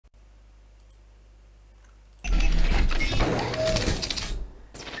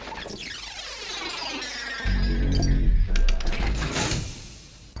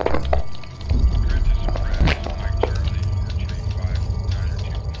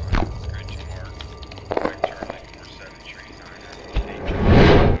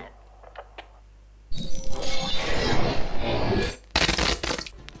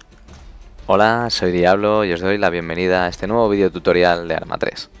Hola, soy Diablo y os doy la bienvenida a este nuevo vídeo tutorial de Arma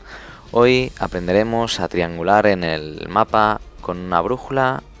 3. Hoy aprenderemos a triangular en el mapa con una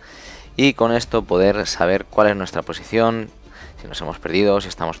brújula y con esto poder saber cuál es nuestra posición, si nos hemos perdido, si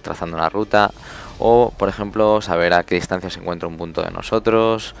estamos trazando una ruta o, por ejemplo, saber a qué distancia se encuentra un punto de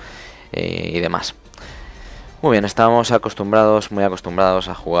nosotros y demás. Muy bien, estamos muy acostumbrados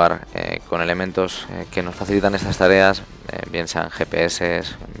a jugar con elementos que nos facilitan estas tareas, bien sean GPS,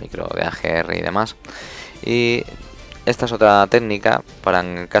 micro de AGR y demás. Y esta es otra técnica para,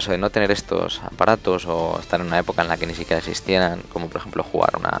 en el caso de no tener estos aparatos o estar en una época en la que ni siquiera existieran, como por ejemplo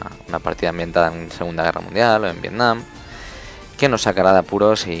jugar una partida ambientada en Segunda Guerra Mundial o en Vietnam, que nos sacará de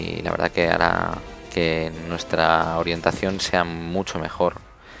apuros y la verdad que hará que nuestra orientación sea mucho mejor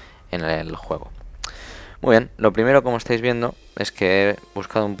en el juego. Muy bien, lo primero, como estáis viendo, es que he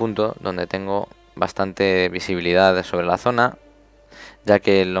buscado un punto donde tengo bastante visibilidad sobre la zona, ya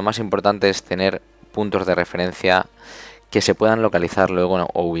que lo más importante es tener puntos de referencia que se puedan localizar luego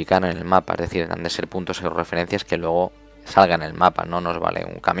o ubicar en el mapa, es decir, han de ser puntos o referencias que luego salgan en el mapa, no nos vale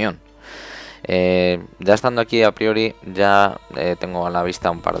un camión. Ya estando aquí a priori ya tengo a la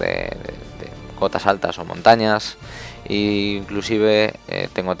vista un par de cotas altas o montañas, e inclusive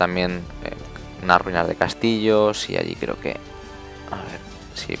tengo también unas ruinas de castillos y allí creo que, a ver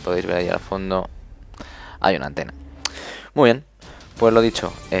si podéis ver ahí al fondo, hay una antena. Muy bien, pues lo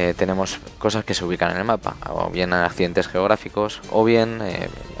dicho, tenemos cosas que se ubican en el mapa, o bien accidentes geográficos o bien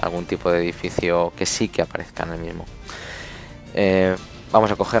algún tipo de edificio que sí que aparezca en el mismo. Vamos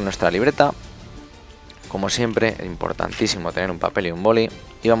a coger nuestra libreta, como siempre, es importantísimo tener un papel y un boli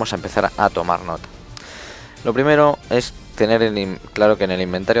y vamos a empezar a tomar nota. Lo primero es tener claro que en el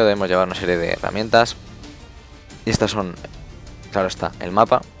inventario debemos llevar una serie de herramientas y estas son, claro está, el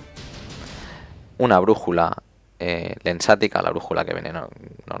mapa, una brújula lensática, la brújula que viene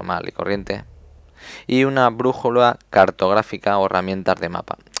normal y corriente, y una brújula cartográfica o herramientas de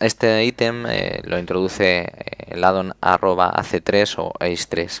mapa. Este ítem lo introduce el addon @ACE3 o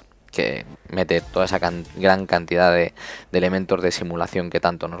ACE3, que mete toda esa gran cantidad de elementos de simulación que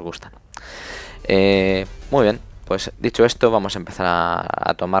tanto nos gustan. Muy bien, pues dicho esto, vamos a empezar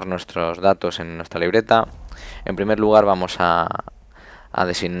a tomar nuestros datos en nuestra libreta. En primer lugar vamos a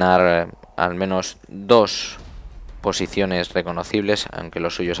designar al menos dos posiciones reconocibles, aunque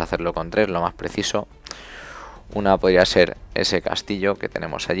lo suyo es hacerlo con tres, lo más preciso. Una podría ser ese castillo que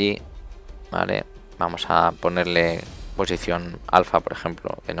tenemos allí, ¿vale? Vamos a ponerle posición alfa, por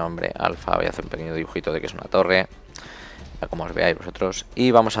ejemplo, de nombre alfa. Voy a hacer un pequeño dibujito de que es una torre, como os veáis vosotros, y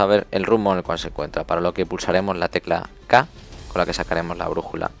vamos a ver el rumbo en el cual se encuentra, para lo que pulsaremos la tecla K, con la que sacaremos la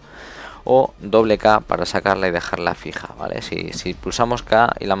brújula, o doble K para sacarla y dejarla fija, ¿vale? Si pulsamos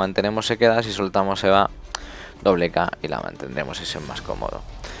K y la mantenemos se queda, si soltamos se va, doble K y la mantendremos, eso es más cómodo.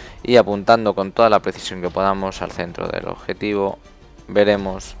 Y apuntando con toda la precisión que podamos al centro del objetivo,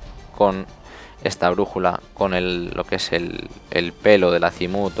 veremos con esta brújula, con lo que es el pelo del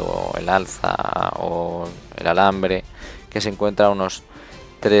azimut o el alza o el alambre, que se encuentra a unos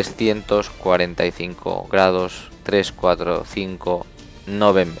 345 grados 345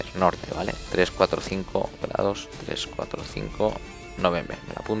 November norte, ¿vale? 345 grados 345 November,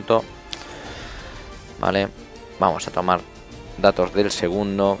 me lo apunto, ¿vale? Vamos a tomar datos del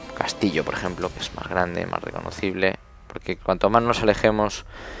segundo castillo, por ejemplo, que es más grande, más reconocible, porque cuanto más nos alejemos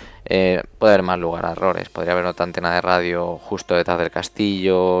puede haber más lugar a errores. Podría haber otra antena de radio justo detrás del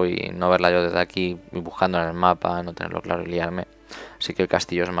castillo y no verla yo desde aquí buscando en el mapa, no tenerlo claro y liarme. Así que el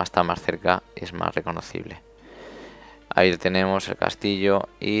castillo está más cerca y es más reconocible. Ahí tenemos el castillo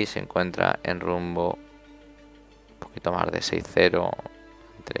y se encuentra en rumbo un poquito más de 6.0,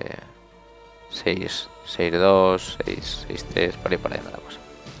 entre 6.2, 6.3, por ahí anda la cosa.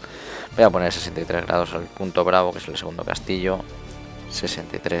 Voy a poner 63 grados al punto bravo, que es el segundo castillo.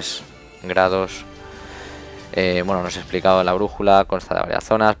 63 grados. Bueno, nos he explicado la brújula, consta de varias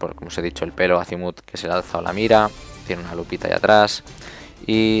zonas, como os he dicho, el pelo azimut, que es el alza o la mira, tiene una lupita ahí atrás,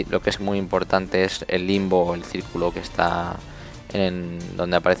 y lo que es muy importante es el limbo o el círculo que está en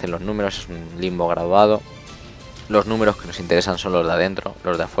donde aparecen los números, es un limbo graduado. Los números que nos interesan son los de adentro,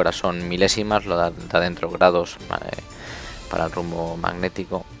 los de afuera son milésimas, los de adentro grados, ¿vale? Para el rumbo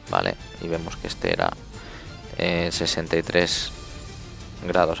magnético, ¿vale? Y vemos que este era 63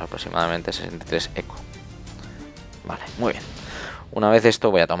 grados aproximadamente, 63 eco. Vale, muy bien. Una vez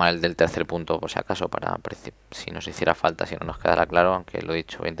esto voy a tomar el del tercer punto por si acaso, para si nos hiciera falta, si no nos quedara claro, aunque lo he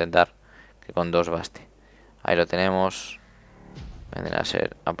dicho, voy a intentar que con dos baste. Ahí lo tenemos, vendrá a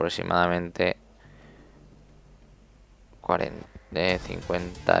ser aproximadamente 40,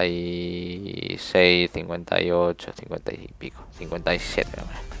 56, 58, 50 y pico, 57,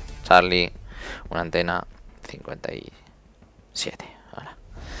 Charlie, una antena 57.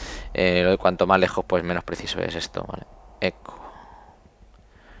 ¿Vale? Cuanto más lejos, pues menos preciso es esto. ¿Vale? Eco.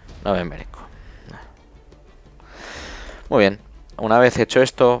 November eco. Muy bien. Una vez hecho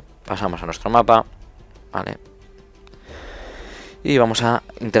esto, pasamos a nuestro mapa. ¿Vale? Y vamos a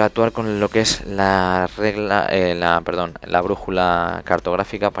interactuar con lo que es la regla, la brújula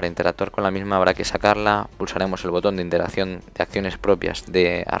cartográfica. Para interactuar con la misma habrá que sacarla. Pulsaremos el botón de interacción de acciones propias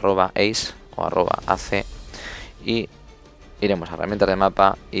de @ACE o @AC y iremos a herramientas de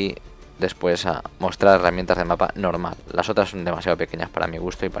mapa y después a mostrar herramientas de mapa normal. Las otras son demasiado pequeñas para mi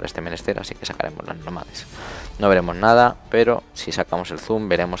gusto y para este menester, así que sacaremos las normales. No veremos nada, pero si sacamos el zoom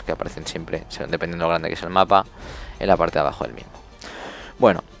veremos que aparecen siempre, dependiendo de lo grande que es el mapa, en la parte de abajo del mismo.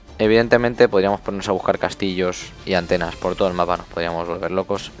 Bueno, evidentemente podríamos ponernos a buscar castillos y antenas por todo el mapa, nos podríamos volver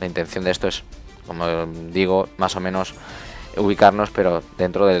locos. La intención de esto es, como digo, más o menos ubicarnos, pero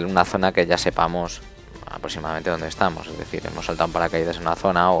dentro de una zona que ya sepamos aproximadamente dónde estamos. Es decir, hemos saltado en paracaídas en una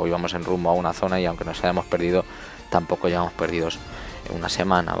zona o íbamos en rumbo a una zona y aunque nos hayamos perdido, tampoco llevamos perdidos en una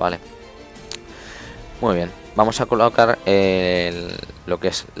semana, ¿vale? Muy bien, vamos a colocar lo que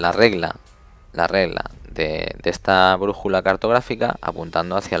es la regla de esta brújula cartográfica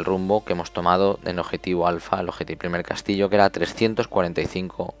apuntando hacia el rumbo que hemos tomado en objetivo alfa, el primer castillo, que era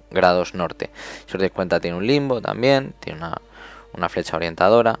 345 grados norte. Si os dais cuenta, tiene un limbo también, tiene una flecha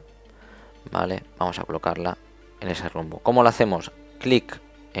orientadora. Vale, vamos a colocarla en ese rumbo. ¿Cómo lo hacemos? Clic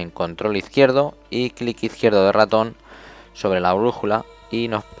en control izquierdo y clic izquierdo de ratón sobre la brújula y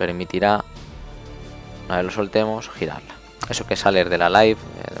nos permitirá, una vez lo soltemos, girarla. Eso que sale de la live,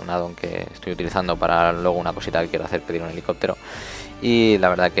 de un addon que estoy utilizando para luego una cosita que quiero hacer, pedir un helicóptero, y la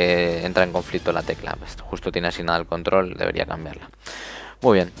verdad que entra en conflicto la tecla. Justo tiene asignado el control, debería cambiarla.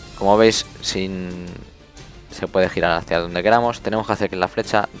 Muy bien, como veis, se puede girar hacia donde queramos. Tenemos que hacer que la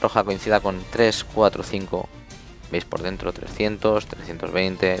flecha roja coincida con 3, 4, 5. Veis por dentro 300,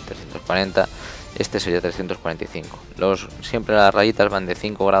 320, 340. Este sería 345. Siempre las rayitas van de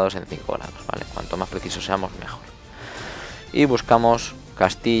 5 grados en 5 grados, ¿vale? Cuanto más precisos seamos, mejor. Y buscamos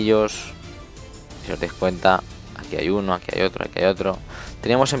castillos. Si os dais cuenta, aquí hay uno, aquí hay otro, aquí hay otro.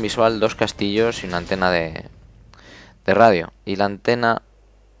 Teníamos en visual 2 castillos y una antena de radio. Y la antena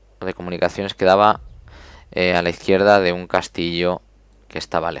de comunicaciones quedaba a la izquierda de un castillo que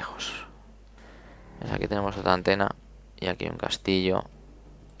estaba lejos. ¿Ves? Aquí tenemos otra antena y aquí un castillo.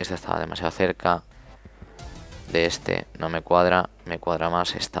 Este estaba demasiado cerca de este, no me cuadra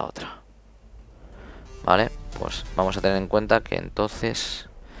más esta otra. Vale, pues vamos a tener en cuenta que entonces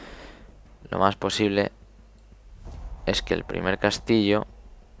lo más posible es que el primer castillo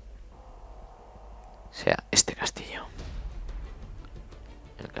sea este castillo,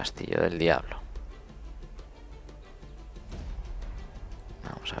 el castillo del Diablo.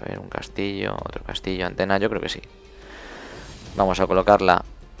 Vamos a ver, un castillo, otro castillo, antena, yo creo que sí. Vamos a colocar la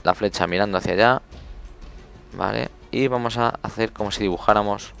flecha mirando hacia allá, vale, y vamos a hacer como si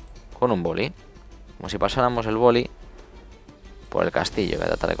dibujáramos con un boli, como si pasáramos el boli por el castillo. Voy a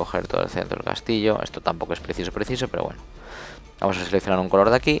tratar de coger todo el centro del castillo. Esto tampoco es preciso, pero bueno. Vamos a seleccionar un color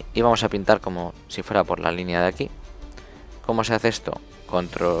de aquí y vamos a pintar como si fuera por la línea de aquí. ¿Cómo se hace esto?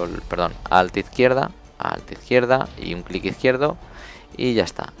 Alt izquierda y un clic izquierdo y ya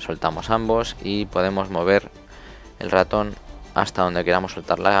está. Soltamos ambos y podemos mover el ratón hasta donde queramos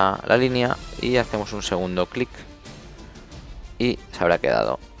soltar la línea y hacemos un segundo clic y se habrá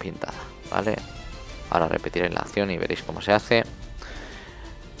quedado pintada, ¿vale? Ahora repetiré la acción y veréis cómo se hace.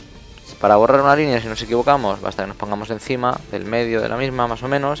 Para borrar una línea, si nos equivocamos, basta que nos pongamos encima del medio de la misma, más o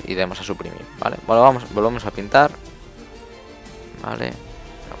menos, y demos a suprimir, ¿vale? Volvemos a pintar, ¿vale?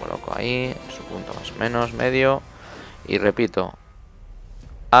 Lo coloco ahí, en su punto más o menos, medio, y repito,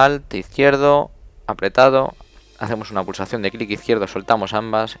 Alt izquierdo, apretado, hacemos una pulsación de clic izquierdo, soltamos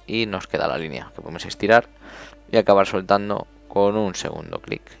ambas y nos queda la línea, que podemos estirar y acabar soltando con un segundo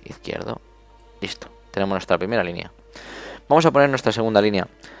clic izquierdo. Listo, tenemos nuestra primera línea. Vamos a poner nuestra segunda línea,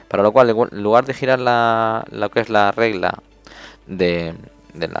 para lo cual, en lugar de girar lo que es la regla de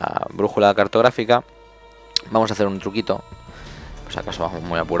la brújula cartográfica, vamos a hacer un truquito, pues acaso vamos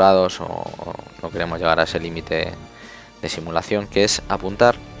muy apurados o no queremos llegar a ese límite de simulación, que es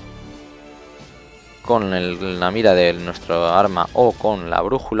apuntar con la mira de nuestro arma o con la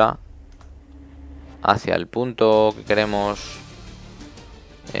brújula hacia el punto que queremos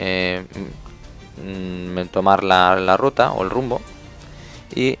tomar la ruta o el rumbo,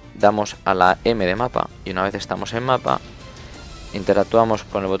 y damos a la M de mapa, y una vez estamos en mapa interactuamos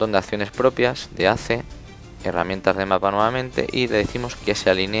con el botón de acciones propias de ACE, herramientas de mapa nuevamente, y le decimos que se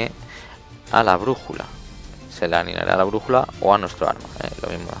alinee a la brújula. Se le alineará a la brújula o a nuestro arma, lo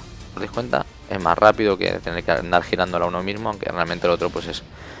mismo da. ¿os dais cuenta? Es más rápido que tener que andar girándola uno mismo, aunque realmente el otro pues es,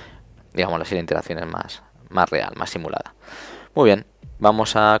 digamos así, la interacción es más real, más simulada. Muy bien,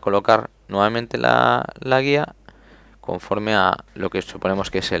 vamos a colocar nuevamente la guía conforme a lo que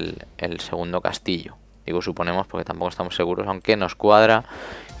suponemos que es el segundo castillo. Digo suponemos porque tampoco estamos seguros, aunque nos cuadra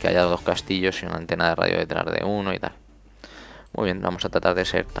que haya dos castillos y una antena de radio detrás de uno y tal. Muy bien, vamos a tratar de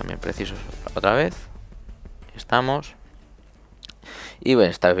ser también precisos otra vez. Estamos. Y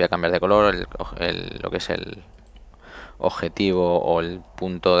bueno, esta vez voy a cambiar de color lo que es el objetivo o el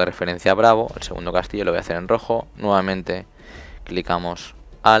punto de referencia bravo. El segundo castillo lo voy a hacer en rojo. Nuevamente clicamos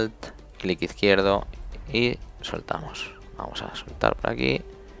Alt, clic izquierdo y soltamos. Vamos a soltar por aquí.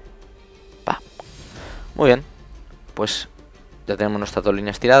 ¡Pam! Muy bien, pues ya tenemos nuestras dos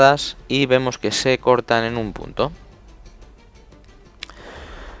líneas tiradas y vemos que se cortan en un punto.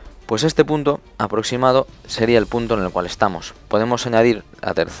 Pues este punto aproximado sería el punto en el cual estamos. Podemos añadir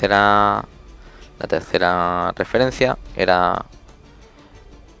la tercera referencia, era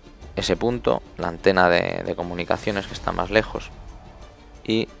ese punto, la antena de comunicaciones que está más lejos.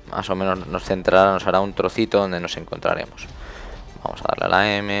 Y más o menos nos centrará, nos hará un trocito donde nos encontraremos. Vamos a darle a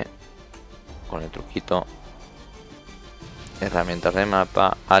la M con el truquito. Herramientas de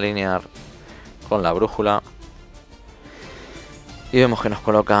mapa, alinear con la brújula. Y vemos que nos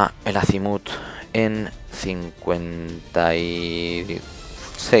coloca el azimut en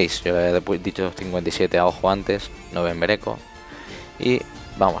 56. Yo había dicho 57 a ojo antes, no ven vereco. Y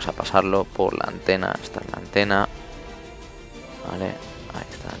vamos a pasarlo por la antena. Esta es la antena. Vale, ahí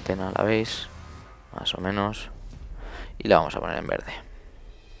está la antena, la veis, más o menos. Y la vamos a poner en verde.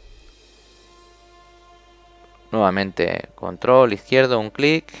 Nuevamente control izquierdo, un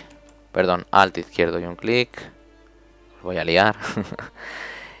clic. Perdón, alt izquierdo y un clic. Voy a liar.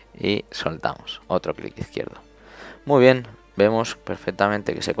 Y soltamos, otro clic izquierdo. Muy bien, vemos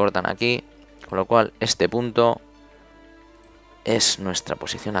perfectamente que se cortan aquí, con lo cual este punto es nuestra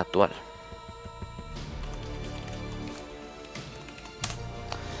posición actual.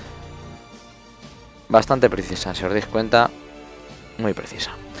 Bastante precisa, si os dais cuenta, muy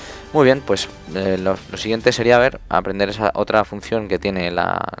precisa. Muy bien, pues lo siguiente sería aprender esa otra función que tiene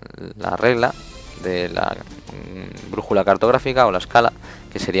la regla de la brújula cartográfica o la escala,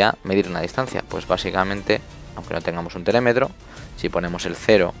 que sería medir una distancia. Pues básicamente, aunque no tengamos un telémetro, si ponemos el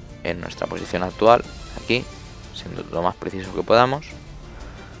 0 en nuestra posición actual, aquí, siendo lo más preciso que podamos,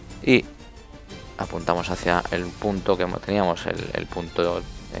 y apuntamos hacia el punto que teníamos, el punto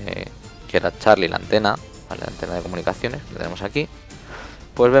que era Charlie, la antena, ¿vale? La antena de comunicaciones, que tenemos aquí,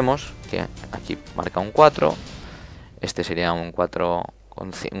 pues vemos que aquí marca un 4, este sería un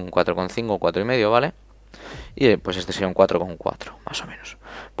 4,5, 4,5, ¿vale? Y pues este sería un 4,4, más o menos.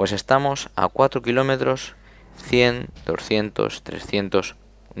 Pues estamos a 4 kilómetros, 100, 200, 300,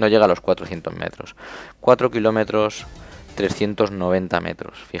 no llega a los 400 metros. 4 kilómetros, 390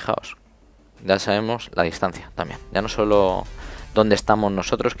 metros, fijaos. Ya sabemos la distancia también. Ya no solo dónde estamos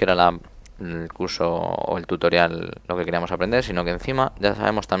nosotros, que era el curso o el tutorial lo que queríamos aprender, sino que encima ya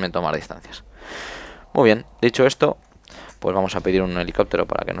sabemos también tomar distancias. Muy bien, dicho esto, pues vamos a pedir un helicóptero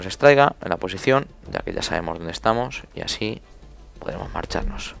para que nos extraiga en la posición, ya que ya sabemos dónde estamos y así podremos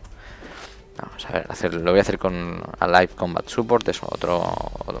marcharnos. Vamos a ver, lo voy a hacer con Alive Combat Support, es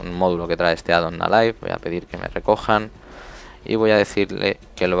un módulo que trae este addon Alive. Voy a pedir que me recojan y voy a decirle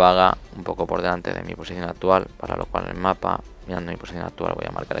que lo haga un poco por delante de mi posición actual, para lo cual en el mapa, mirando mi posición actual, voy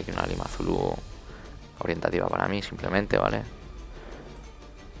a marcar aquí una lima azul orientativa para mí, simplemente, ¿vale?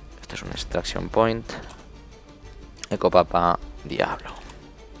 Esto es un extraction point. Ecopapa Diablo.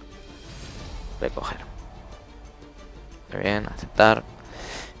 Recoger. Muy bien, aceptar.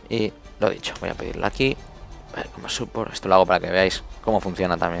 Y lo dicho, voy a pedirle aquí. A ver, como support. Esto lo hago para que veáis cómo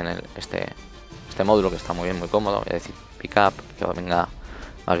funciona también este módulo, que está muy bien, muy cómodo. Voy a decir pick up, que venga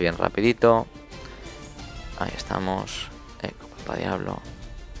más bien rapidito. Ahí estamos. Ecopapa Diablo.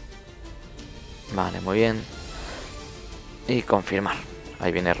 Vale, muy bien. Y confirmar.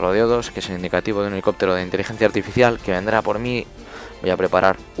 Ahí viene rodeo 2, que es el indicativo de un helicóptero de inteligencia artificial que vendrá por mí. Voy a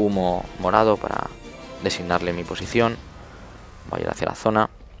preparar humo morado para designarle mi posición. Voy a ir hacia la zona.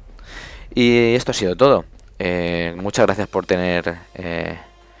 Y esto ha sido todo. Muchas gracias por tener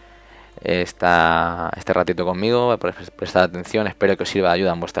este ratito conmigo, por prestar atención. Espero que os sirva de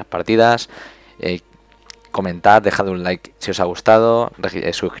ayuda en vuestras partidas. Comentad, dejad un like si os ha gustado,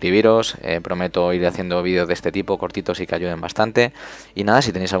 suscribiros, prometo ir haciendo vídeos de este tipo, cortitos y que ayuden bastante. Y nada,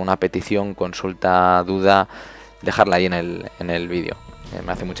 si tenéis alguna petición, consulta, duda, dejadla ahí en el vídeo.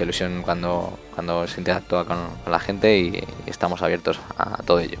 Me hace mucha ilusión cuando se interactúa con la gente y estamos abiertos a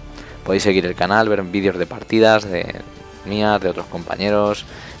todo ello. Podéis seguir el canal, ver vídeos de partidas, de mías, de otros compañeros,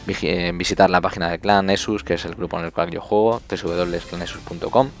 visitar la página del clan Nesus, que es el grupo en el cual yo juego,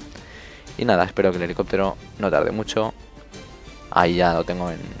 www.clanesus.com. Y nada, espero que el helicóptero no tarde mucho. Ahí ya lo tengo,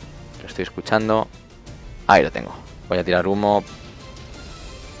 lo estoy escuchando. Ahí lo tengo. Voy a tirar humo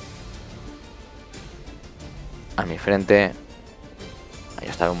a mi frente. Ahí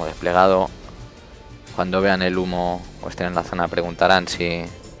está el humo desplegado. Cuando vean el humo o estén en la zona preguntarán si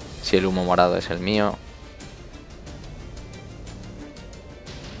el humo morado es el mío.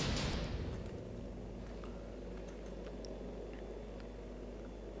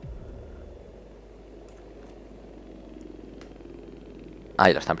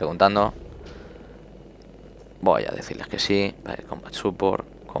 Ahí lo están preguntando. Voy a decirles que sí. Vale, Combat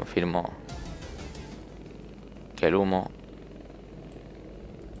Support. Confirmo que el humo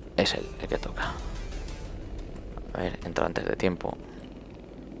es el que toca. A ver, entro antes de tiempo.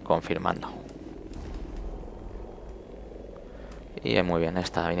 Confirmando. Y muy bien,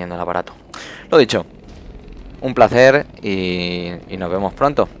 está viniendo el aparato. Lo dicho, un placer y nos vemos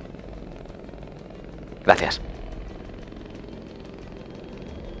pronto. Gracias.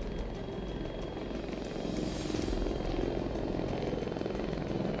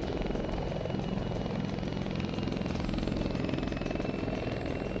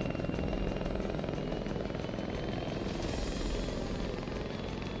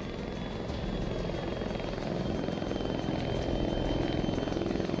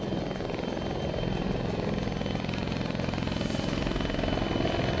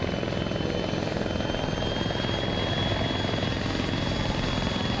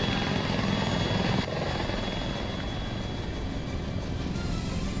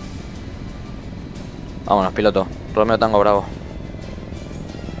 Vámonos, piloto. Romeo Tango Bravo.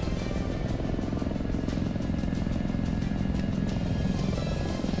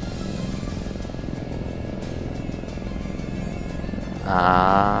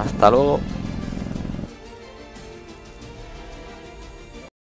 Hasta luego.